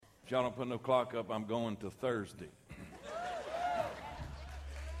y'all don't put no clock up, I'm going to Thursday.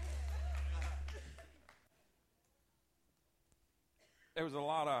 There was a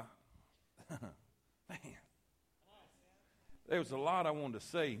lot of, there was a lot I wanted to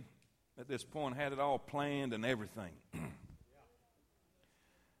say at this point. Had it all planned and everything.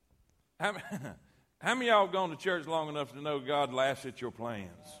 How many of y'all have gone to church long enough to know God laughs at your plans?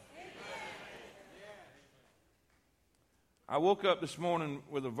 I woke up this morning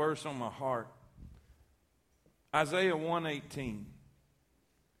with a verse on my heart. Isaiah 1:18.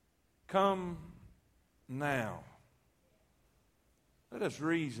 Come now. Let us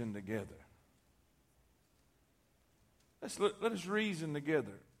reason together. Let us reason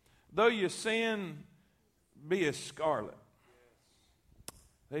together. Though your sin be as scarlet,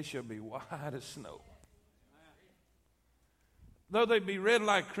 they shall be white as snow. Though they be red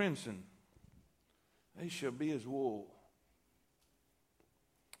like crimson, they shall be as wool.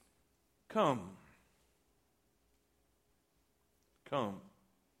 Come. Come.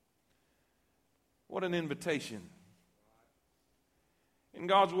 What an invitation. In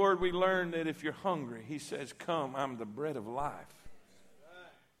God's word, we learn that if you're hungry, he says, come, I'm the bread of life.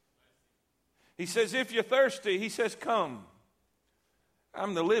 He says, if you're thirsty, he says, come,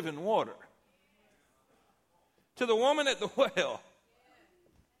 I'm the living water. To the woman at the well,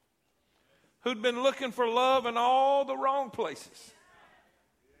 who'd been looking for love in all the wrong places.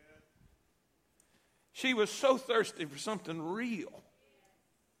 She was so thirsty for something real,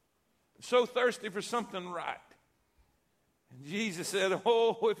 so thirsty for something right. And Jesus said,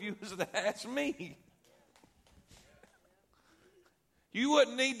 oh, if you was to ask me, you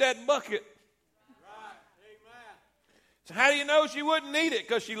wouldn't need that bucket. So how do you know she wouldn't need it?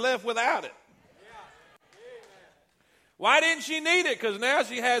 Because she left without it. Why didn't she need it? Because now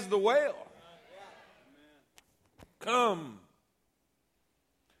she has the well. Come.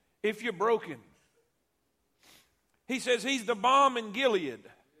 If you're broken. He says he's the balm in Gilead.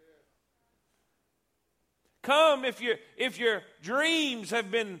 Come if your dreams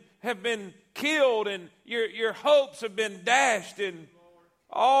have been killed and your hopes have been dashed and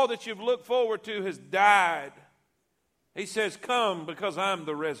all that you've looked forward to has died. He says, come because I'm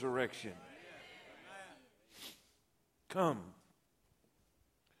the resurrection. Come.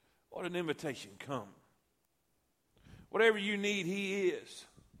 What an invitation. Come. Whatever you need, he is.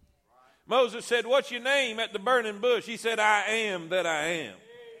 Moses said, what's your name at the burning bush? He said, I am that I am.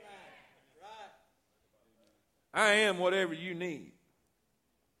 I am whatever you need.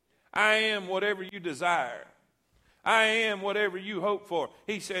 I am whatever you desire. I am whatever you hope for.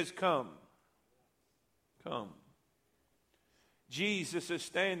 He says, come. Come. Jesus is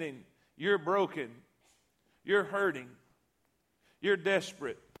standing. You're broken. You're hurting. You're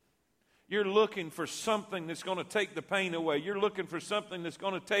desperate. You're looking for something that's going to take the pain away. You're looking for something that's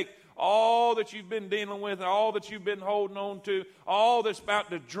going to take all that you've been dealing with, all that you've been holding on to, all that's about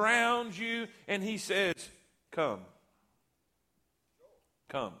to drown you. And he says, come.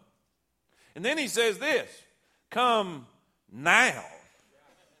 Come. And then he says this, come now.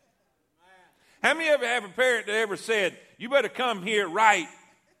 How many of you have a parent that ever said, you better come here right?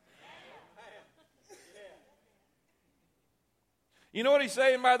 You know what he's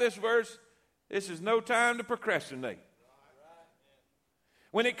saying by this verse? This is no time to procrastinate.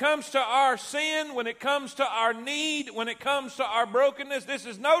 When it comes to our sin, when it comes to our need, when it comes to our brokenness, this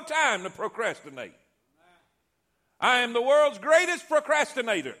is no time to procrastinate. I am the world's greatest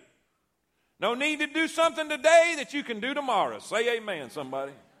procrastinator. No need to do something today that you can do tomorrow. Say amen,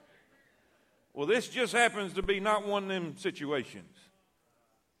 somebody. Well, this just happens to be not one of them situations.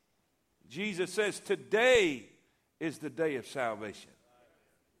 Jesus says today is the day of salvation.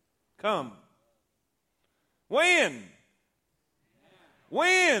 Come. When?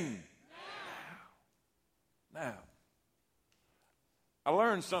 When? Now. I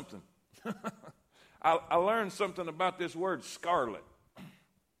learned something. I learned something about this word scarlet.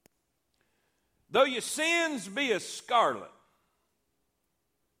 Though your sins be as scarlet.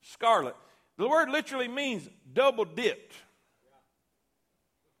 Scarlet. The word literally means double dipped.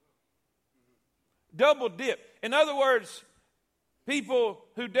 Double dipped. In other words, people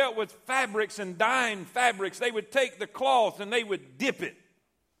who dealt with fabrics and dyeing fabrics, they would take the cloth and they would dip it.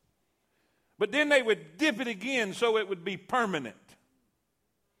 But then they would dip it again so it would be permanent.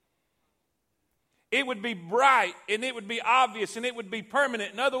 It would be bright and it would be obvious and it would be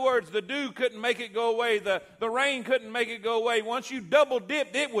permanent. In other words, the dew couldn't make it go away. The rain couldn't make it go away. Once you double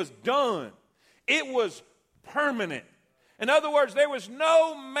dipped, it was done. It was permanent. In other words, there was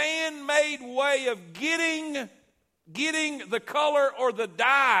no man-made way of getting the color or the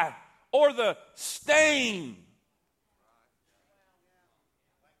dye or the stain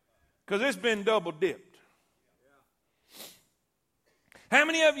Because it's been double dipped. How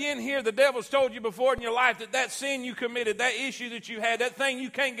many of you in here, the devil's told you before in your life that sin you committed, that issue that you had, that thing you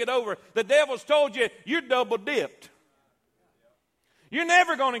can't get over, the devil's told you you're double dipped. You're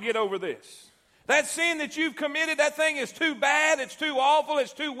never going to get over this. That sin that you've committed, that thing is too bad, it's too awful,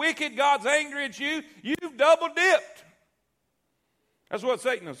 it's too wicked, God's angry at you, you've double dipped. That's what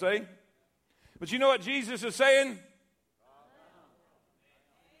Satan will say. But you know what Jesus is saying?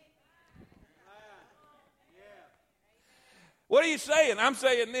 What are you saying? I'm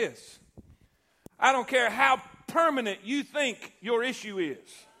saying this. I don't care how permanent you think your issue is.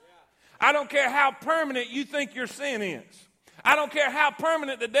 I don't care how permanent you think your sin is. I don't care how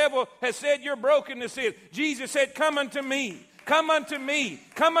permanent the devil has said your brokenness is. Jesus said, come unto me. Come unto me.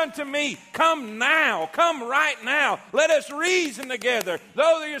 Come unto me. Come now. Come right now. Let us reason together.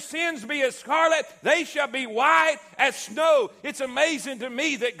 Though your sins be as scarlet, they shall be white as snow. It's amazing to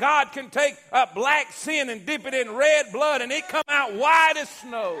me that God can take a black sin and dip it in red blood and it come out white as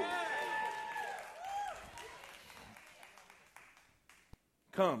snow.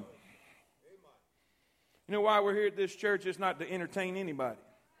 Come. You know why we're here at this church? It's not to entertain anybody.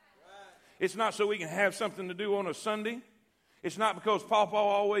 It's not so we can have something to do on a Sunday. It's not because Pawpaw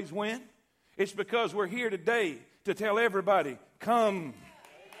always win. It's because we're here today to tell everybody, come.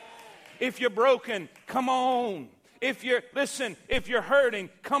 If you're broken, come on. If you're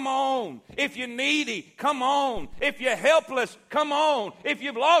hurting, come on. If you're needy, come on. If you're helpless, come on. If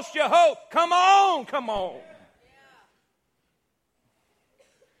you've lost your hope, come on, come on.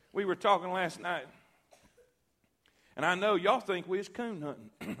 We were talking last night, and I know y'all think we was coon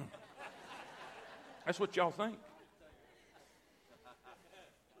hunting. That's what y'all think.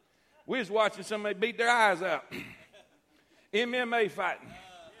 We was watching somebody beat their eyes out. MMA fighting.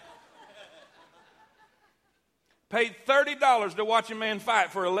 Paid $30 to watch a man fight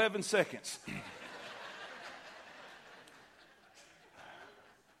for 11 seconds.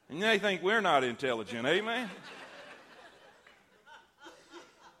 And they think we're not intelligent, amen?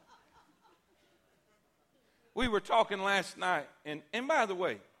 We were talking last night, and by the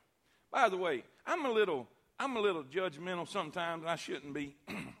way, I'm a little judgmental sometimes, and I shouldn't be.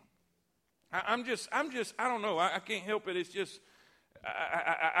 I'm just, I don't know. I can't help it. It's just,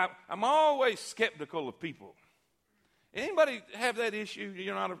 I'm always skeptical of people. Anybody have that issue?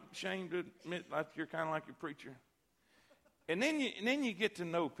 You're not ashamed to admit like you're kind of like your preacher? And then you get to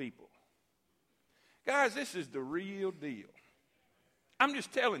know people. Guys, this is the real deal. I'm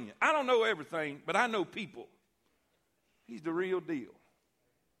just telling you. I don't know everything, but I know people. He's the real deal.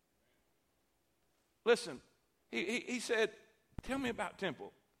 Listen, he said, tell me about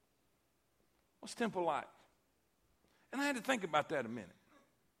Temple. What's Temple like? And I had to think about that a minute.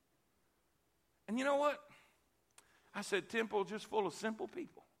 And you know what? I said, Temple just full of simple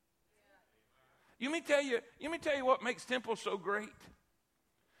people. Let me tell you what makes Temple so great.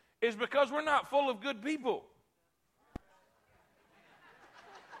 Is because we're not full of good people.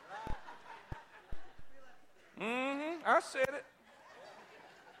 I said it.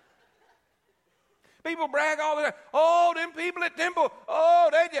 People brag all the time. Oh, them people at Temple. Oh,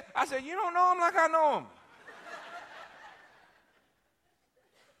 they just. I said, you don't know them like I know them.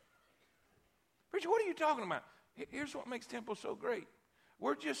 Preacher, what are you talking about? Here's what makes Temple so great.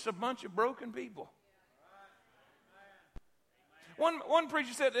 We're just a bunch of broken people. One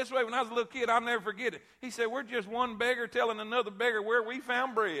preacher said it this way when I was a little kid. I'll never forget it. He said, we're just one beggar telling another beggar where we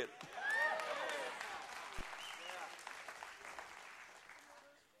found bread.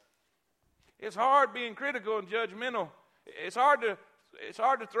 It's hard being critical and judgmental. It's hard to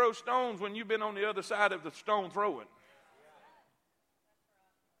throw stones when you've been on the other side of the stone throwing.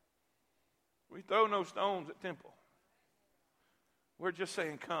 We throw no stones at Temple. We're just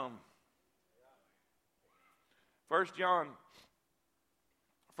saying, come. 1 John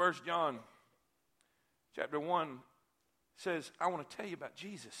chapter 1 says, I want to tell you about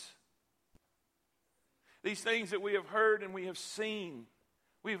Jesus. These things that we have heard and we have seen,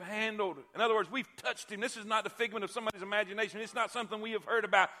 we've handled. In other words, we've touched him. This is not the figment of somebody's imagination. It's not something we have heard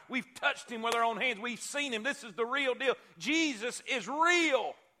about. We've touched him with our own hands. We've seen him. This is the real deal. Jesus is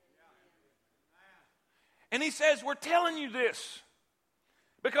real. And he says, we're telling you this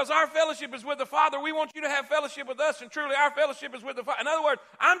because our fellowship is with the Father. We want you to have fellowship with us, and truly our fellowship is with the Father. In other words,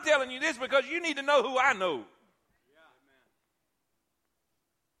 I'm telling you this because you need to know who I know.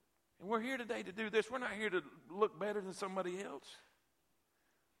 And we're here today to do this. We're not here to look better than somebody else.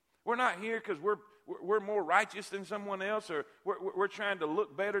 We're not here because we're more righteous than someone else, or we're trying to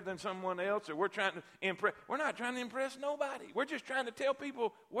look better than someone else, or we're trying to impress. We're not trying to impress nobody. We're just trying to tell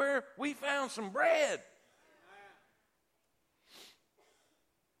people where we found some bread.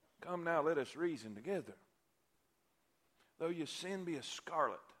 Come now, let us reason together. Though your sin be as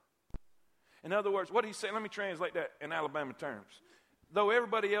scarlet. In other words, what he's saying, let me translate that in Alabama terms. Though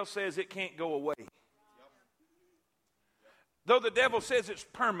everybody else says it can't go away. Though the devil says it's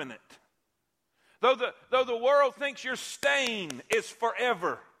permanent. Though the world thinks your stain is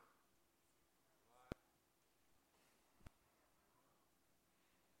forever.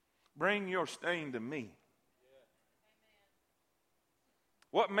 Bring your stain to me.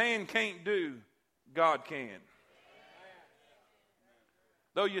 What man can't do, God can.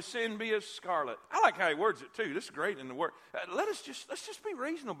 Though your sin be as scarlet. I like how he words it too. This is great in the word. Let's just be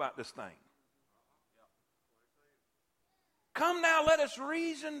reasonable about this thing. Come now, let us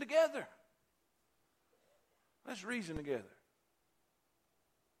reason together. Let's reason together.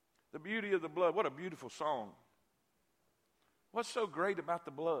 The beauty of the blood. What a beautiful song. What's so great about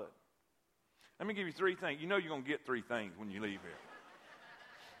the blood? Let me give you three things. You know you're going to get three things when you leave here.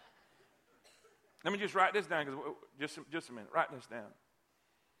 Let me just write this down, because just a minute. Write this down.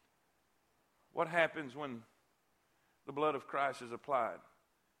 What happens when the blood of Christ is applied?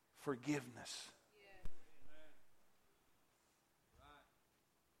 Forgiveness.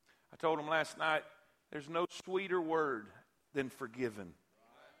 I told them last night, there's no sweeter word than forgiven.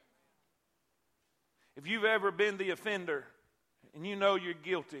 If you've ever been the offender and you know you're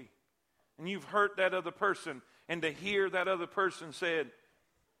guilty and you've hurt that other person, and to hear that other person said,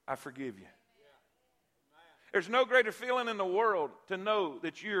 I forgive you. There's no greater feeling in the world to know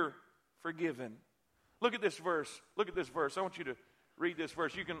that you're forgiven. Look at this verse. Look at this verse. I want you to read this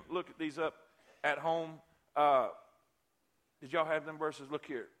verse. You can look at these up at home. Did y'all have them verses? Look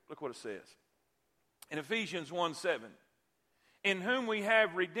here. Look what it says. In Ephesians 1:7. In whom we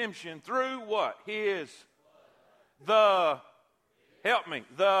have redemption through what? His. Help me.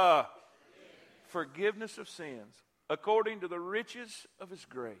 The forgiveness of sins according to the riches of his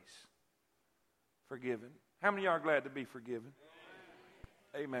grace. Forgiven. How many of y'all are glad to be forgiven?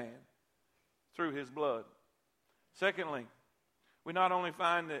 Amen. Through his blood. Secondly, we not only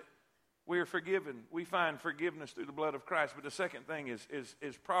find that we are forgiven, we find forgiveness through the blood of Christ. But the second thing is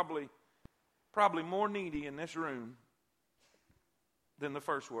probably more needy in this room than the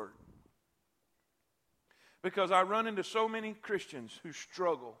first word. Because I run into so many Christians who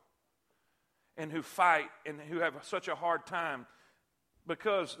struggle and who fight and who have such a hard time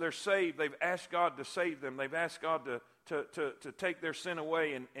because they're saved. They've asked God to save them. They've asked God to take their sin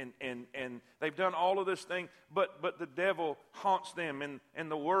away, and they've done all of this thing, but the devil haunts them,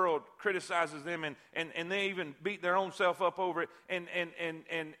 and the world criticizes them, and they even beat their own self up over it.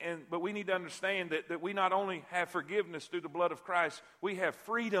 But we need to understand that we not only have forgiveness through the blood of Christ, we have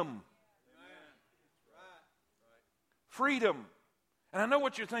freedom. Freedom. And I know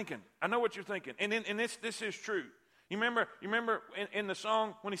what you're thinking. And this is true. You remember in the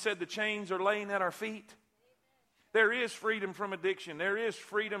song when he said the chains are laying at our feet? There is freedom from addiction. There is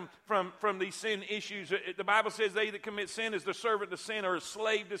freedom from these sin issues. The Bible says they that commit sin is the servant to sin or a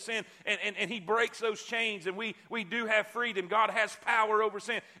slave to sin. And he breaks those chains, and we do have freedom. God has power over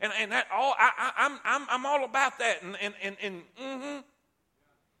sin. And that all I'm all about that.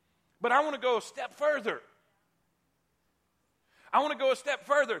 But I want to go a step further. I want to go a step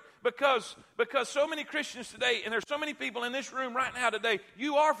further because so many Christians today, and there's so many people in this room right now today,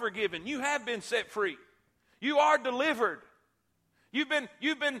 you are forgiven. You have been set free. You are delivered. You've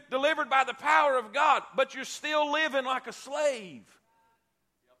been delivered by the power of God, but you're still living like a slave.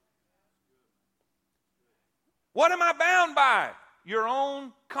 What am I bound by? Your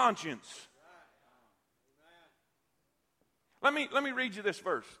own conscience. Let me read you this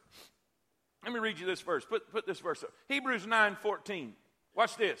verse. Let me read you this verse. Put this verse up. Hebrews 9:14.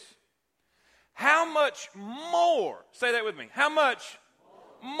 Watch this. How much more, say that with me, how much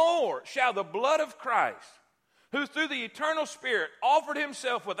more shall the blood of Christ, who through the eternal Spirit offered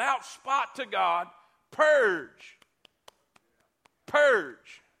himself without spot to God, purge.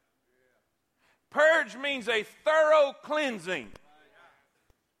 Purge. Purge means a thorough cleansing.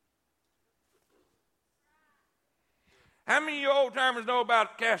 How many of you old timers know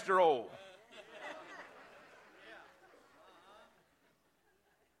about castor oil?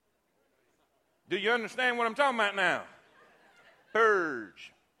 Do you understand what I'm talking about now?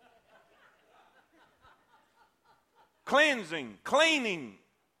 Purge. Cleansing, cleaning.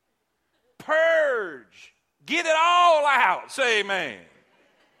 Purge. Get it all out. Say amen.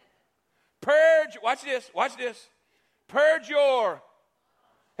 Purge, watch this, watch this. Purge your,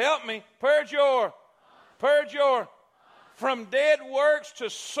 help me, purge your, from dead works to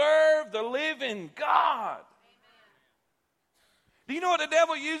serve the living God. Do you know what the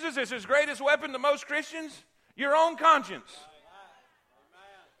devil uses as his greatest weapon to most Christians? Your own conscience.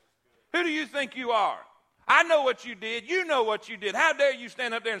 Who do you think you are? I know what you did. You know what you did. How dare you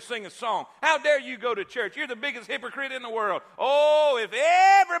stand up there and sing a song? How dare you go to church? You're the biggest hypocrite in the world. Oh, if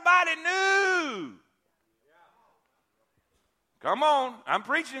everybody knew. Come on, I'm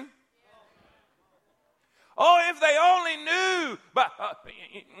preaching. Oh, if they only knew. But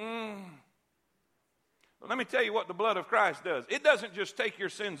let me tell you what the blood of Christ does. It doesn't just take your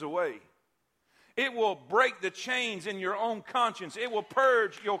sins away. It will break the chains in your own conscience. It will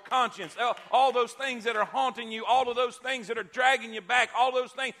purge your conscience. All those things that are haunting you, all of those things that are dragging you back, all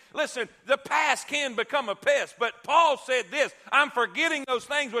those things. Listen, the past can become a pest, but Paul said this, I'm forgetting those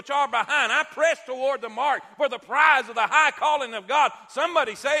things which are behind. I press toward the mark for the prize of the high calling of God.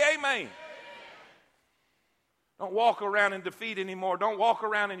 Somebody say amen. Don't walk around in defeat anymore. Don't walk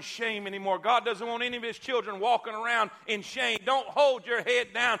around in shame anymore. God doesn't want any of his children walking around in shame. Don't hold your head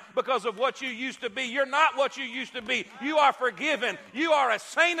down because of what you used to be. You're not what you used to be. You are forgiven. You are a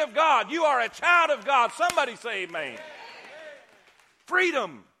saint of God. You are a child of God. Somebody say amen.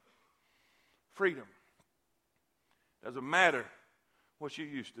 Freedom. Freedom. Doesn't matter what you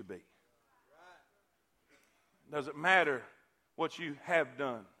used to be. Doesn't matter what you have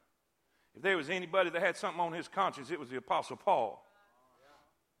done. If there was anybody that had something on his conscience, it was the Apostle Paul.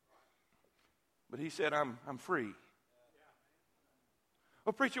 But he said, I'm free.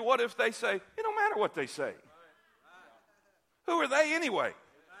 Well, preacher, what if they say, it don't matter what they say. Who are they anyway?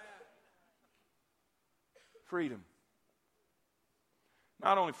 Freedom.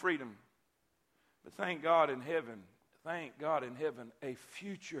 Not only freedom, but thank God in heaven, a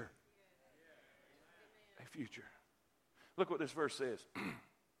future. A future. Look what this verse says.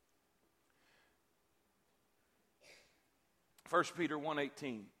 1 Peter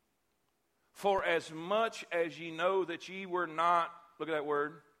 1:18. For as much as ye know that ye were not, look at that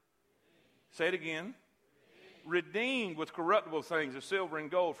word. Say it again. Redeemed with corruptible things of silver and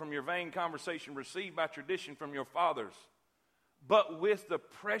gold from your vain conversation received by tradition from your fathers, but with the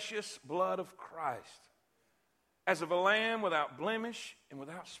precious blood of Christ, as of a lamb without blemish and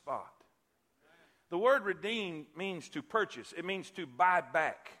without spot. The word redeemed means to purchase. It means to buy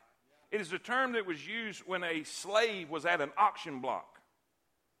back. It is a term that was used when a slave was at an auction block.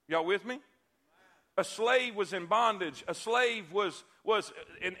 Y'all with me? A slave was in bondage. A slave was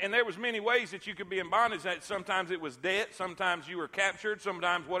and there was many ways that you could be in bondage. Sometimes it was debt. Sometimes you were captured.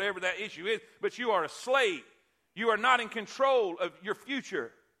 Sometimes whatever that issue is. But you are a slave. You are not in control of your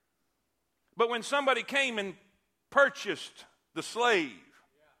future. But when somebody came and purchased the slave,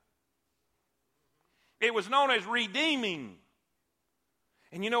 it was known as redeeming.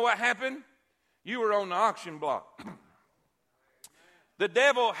 And you know what happened? You were on the auction block. The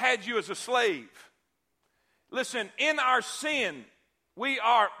devil had you as a slave. Listen, in our sin, we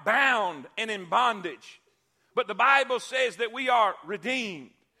are bound and in bondage. But the Bible says that we are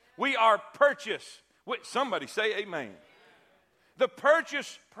redeemed. We are purchased. Somebody say amen. The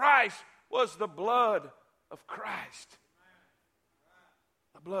purchase price was the blood of Christ.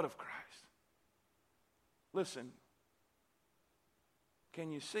 The blood of Christ. Listen. Can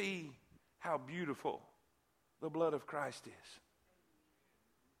you see how beautiful the blood of Christ is?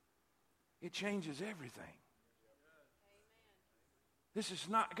 It changes everything. This is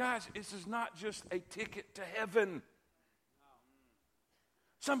not, guys, this is not just a ticket to heaven.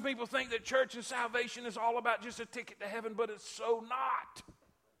 Some people think that church and salvation is all about just a ticket to heaven, but it's so not.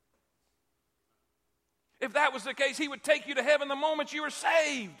 If that was the case, he would take you to heaven the moment you were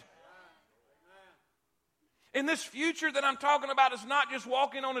saved. And this future that I'm talking about is not just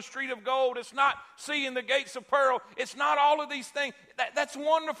walking on a street of gold. It's not seeing the gates of pearl. It's not all of these things. That's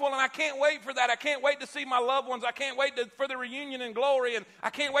wonderful, and I can't wait for that. I can't wait to see my loved ones. I can't wait for the reunion in glory, and I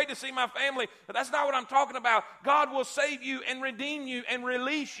can't wait to see my family. But that's not what I'm talking about. God will save you and redeem you and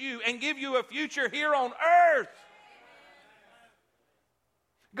release you and give you a future here on earth.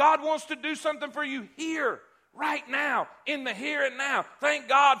 God wants to do something for you here. Right now, in the here and now. Thank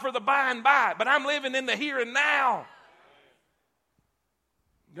God for the by and by, but I'm living in the here and now.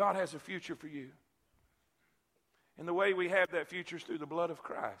 God has a future for you. And the way we have that future is through the blood of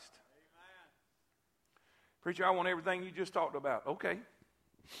Christ. Amen. Preacher, I want everything you just talked about. Okay.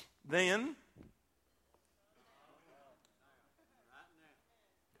 Then,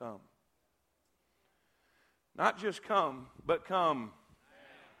 come. Not just come, but come.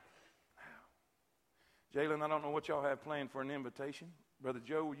 Jalen, I don't know what y'all have planned for an invitation. Brother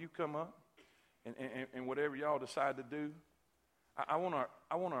Joe, will you come up? And whatever y'all decide to do. I want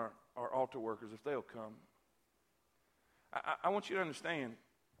our altar workers, if they'll come. I want you to understand,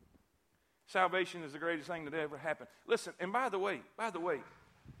 salvation is the greatest thing that ever happened. Listen, and by the way,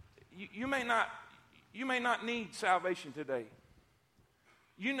 you may not need salvation today.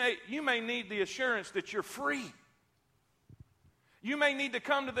 You may need the assurance that you're free. You may need to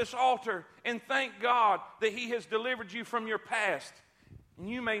come to this altar and thank God that He has delivered you from your past. And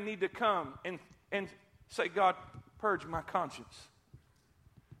you may need to come and say, God, purge my conscience.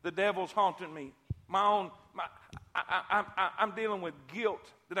 The devil's haunting me. I'm dealing with guilt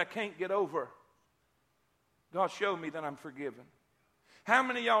that I can't get over. God, show me that I'm forgiven. How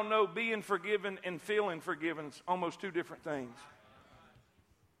many of y'all know being forgiven and feeling forgiven is almost two different things?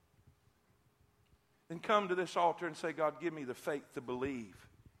 Then come to this altar and say, God, give me the faith to believe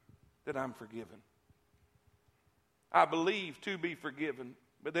that I'm forgiven. I believe to be forgiven,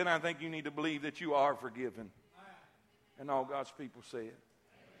 but then I think you need to believe that you are forgiven. And all God's people say it.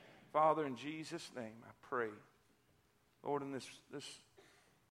 Father, in Jesus' name, I pray, Lord, in this